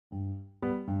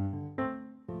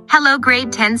Hello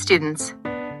grade 10 students.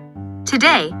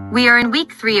 Today, we are in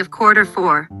week 3 of quarter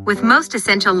 4, with most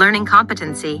essential learning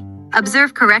competency.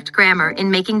 Observe correct grammar in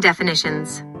making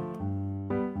definitions.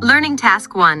 Learning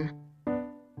task 1.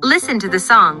 Listen to the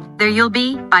song, There You'll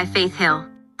Be, by Faith Hill.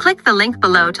 Click the link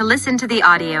below to listen to the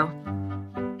audio.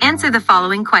 Answer the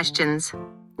following questions.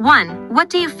 1. What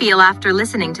do you feel after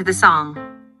listening to the song?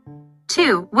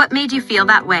 2. What made you feel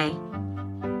that way?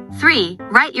 3.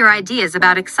 Write your ideas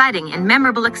about exciting and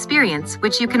memorable experience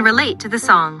which you can relate to the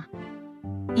song.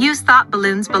 Use thought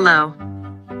balloons below.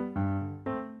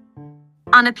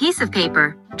 On a piece of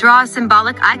paper, draw a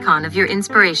symbolic icon of your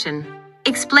inspiration.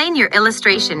 Explain your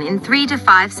illustration in 3 to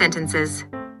 5 sentences.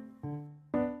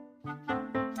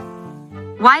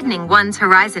 Widening one's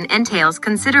horizon entails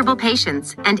considerable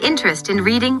patience and interest in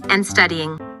reading and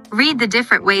studying. Read the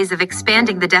different ways of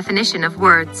expanding the definition of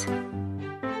words.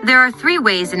 There are 3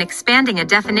 ways in expanding a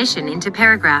definition into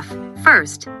paragraph.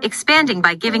 First, expanding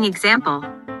by giving example.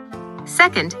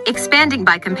 Second, expanding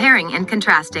by comparing and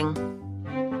contrasting.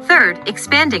 Third,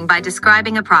 expanding by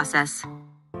describing a process.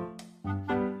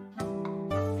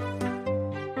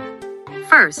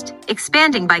 First,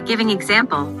 expanding by giving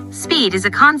example. Speed is a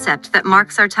concept that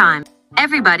marks our time.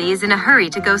 Everybody is in a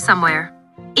hurry to go somewhere.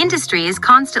 Industry is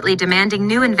constantly demanding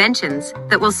new inventions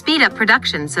that will speed up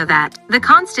production so that the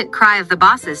constant cry of the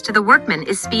bosses to the workmen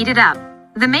is speeded up.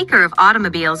 The maker of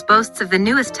automobiles boasts of the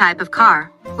newest type of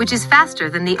car, which is faster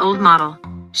than the old model.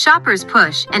 Shoppers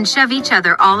push and shove each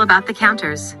other all about the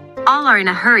counters. All are in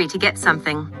a hurry to get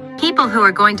something. People who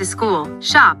are going to school,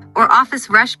 shop, or office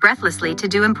rush breathlessly to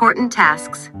do important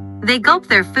tasks. They gulp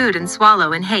their food and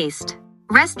swallow in haste.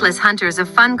 Restless hunters of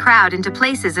fun crowd into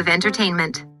places of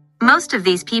entertainment. Most of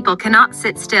these people cannot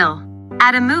sit still.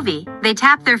 At a movie, they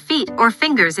tap their feet or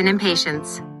fingers in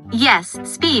impatience. Yes,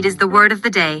 speed is the word of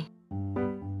the day.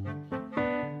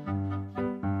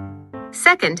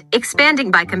 Second, expanding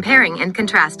by comparing and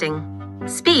contrasting.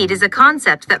 Speed is a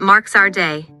concept that marks our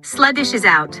day. Sluggish is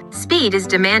out. Speed is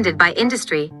demanded by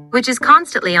industry, which is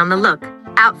constantly on the look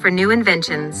out for new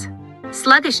inventions.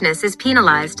 Sluggishness is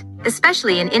penalized,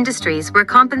 especially in industries where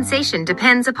compensation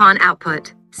depends upon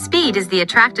output. Speed is the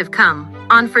attractive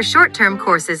come-on for short-term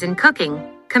courses in cooking,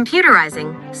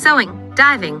 computerizing, sewing,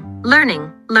 diving,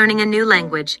 learning a new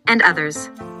language, and others.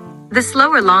 The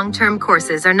slower long-term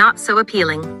courses are not so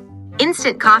appealing.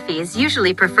 Instant coffee is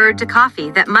usually preferred to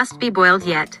coffee that must be boiled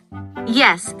yet.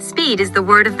 Yes, speed is the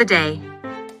word of the day.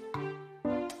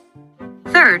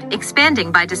 Third,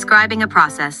 expanding by describing a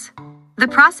process. The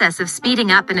process of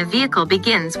speeding up in a vehicle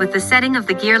begins with the setting of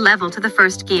the gear level to the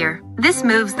first gear. This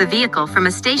moves the vehicle from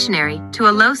a stationary to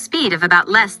a low speed of about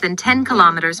less than 10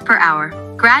 kilometers per hour.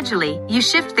 Gradually, you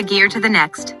shift the gear to the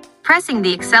next, pressing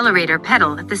the accelerator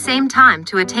pedal at the same time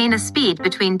to attain a speed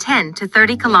between 10 to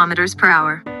 30 kilometers per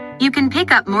hour. You can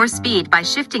pick up more speed by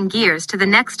shifting gears to the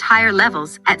next higher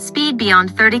levels at speed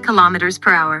beyond 30 kilometers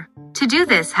per hour. To do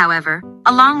this, however,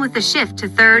 along with the shift to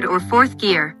third or fourth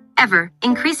gear,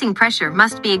 increasing pressure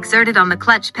must be exerted on the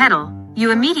clutch pedal.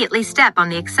 You immediately step on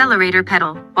the accelerator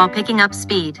pedal while picking up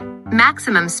speed.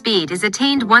 Maximum speed is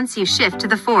attained once you shift to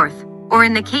the fourth, or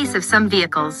in the case of some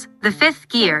vehicles, the fifth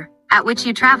gear, at which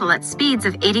you travel at speeds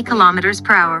of 80 kilometers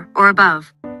per hour or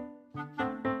above.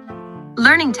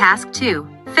 Learning task 2.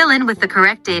 Fill in with the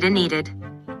correct data needed.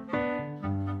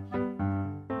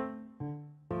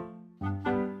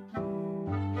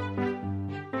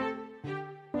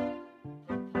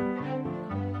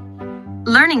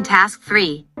 Learning task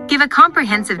 3. Give a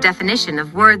comprehensive definition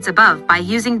of words above by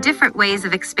using different ways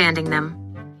of expanding them.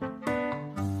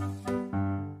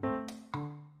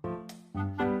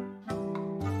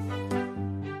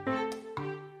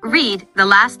 Read The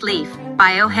Last Leaf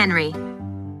by O. Henry.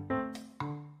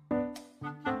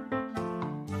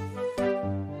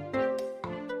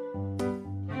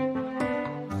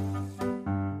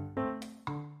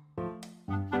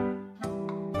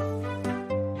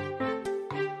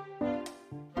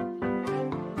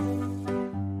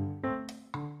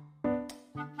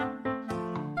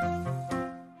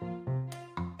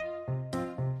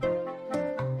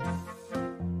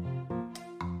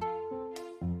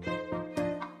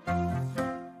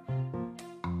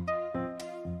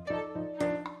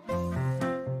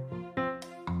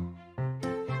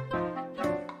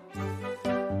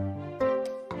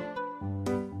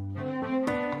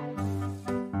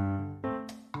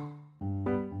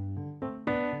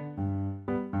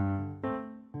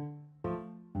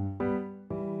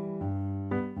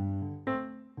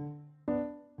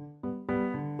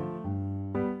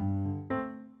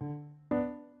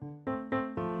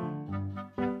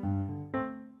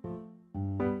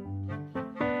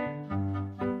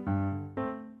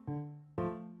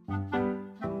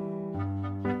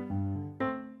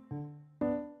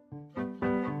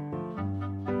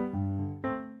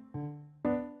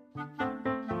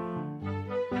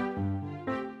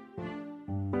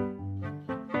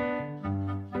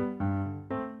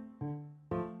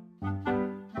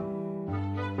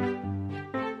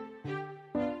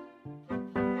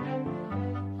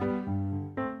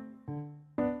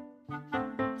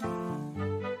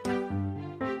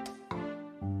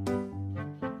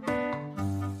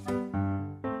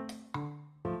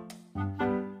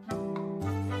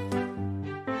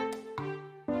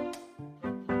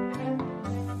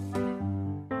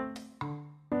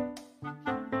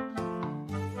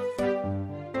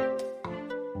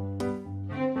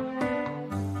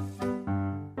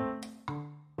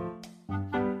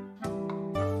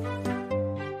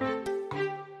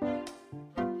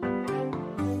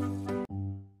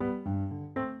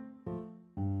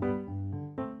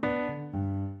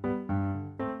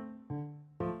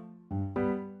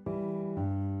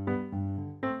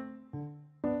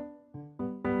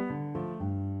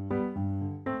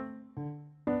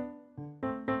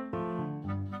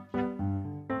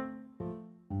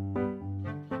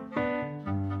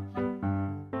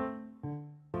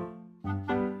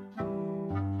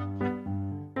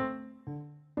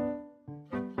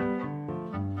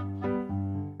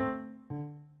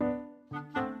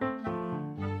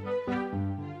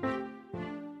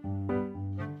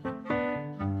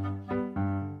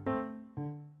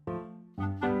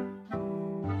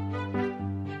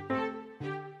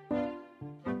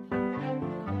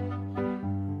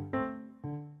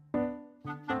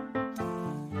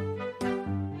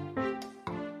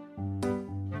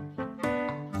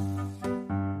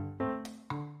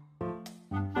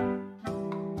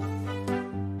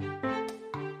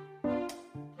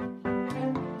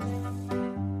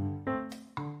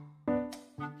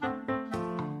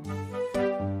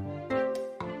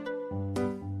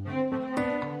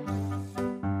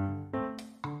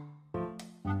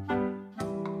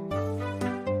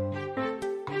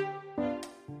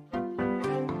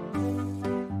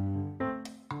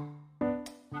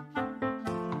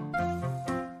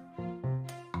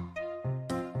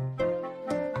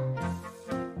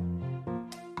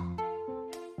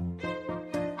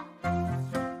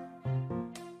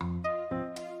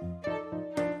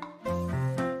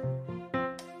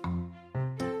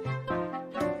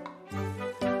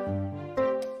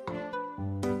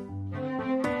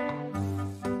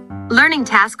 Learning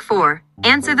Task 4.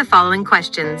 Answer the following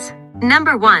questions.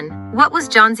 Number 1. What was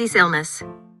Johnsy's illness?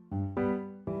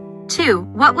 2.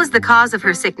 What was the cause of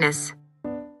her sickness?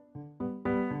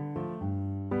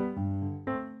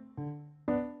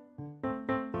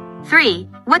 3.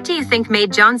 What do you think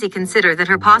made Johnsy consider that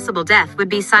her possible death would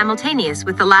be simultaneous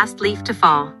with the last leaf to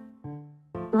fall?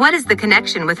 What is the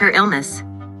connection with her illness?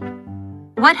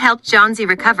 What helped Johnsy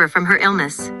recover from her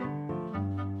illness?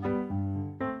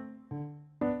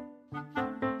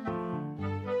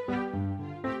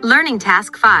 Learning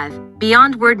Task 5.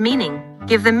 Beyond word meaning.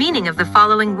 Give the meaning of the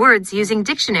following words using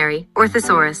dictionary or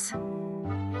thesaurus.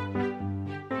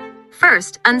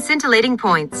 First, unscintillating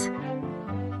points.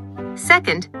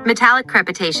 Second, metallic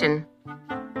crepitation.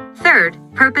 Third,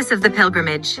 purpose of the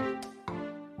pilgrimage.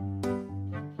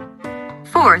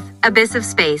 Fourth, abyss of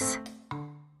space.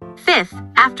 Fifth,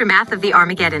 aftermath of the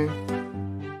Armageddon.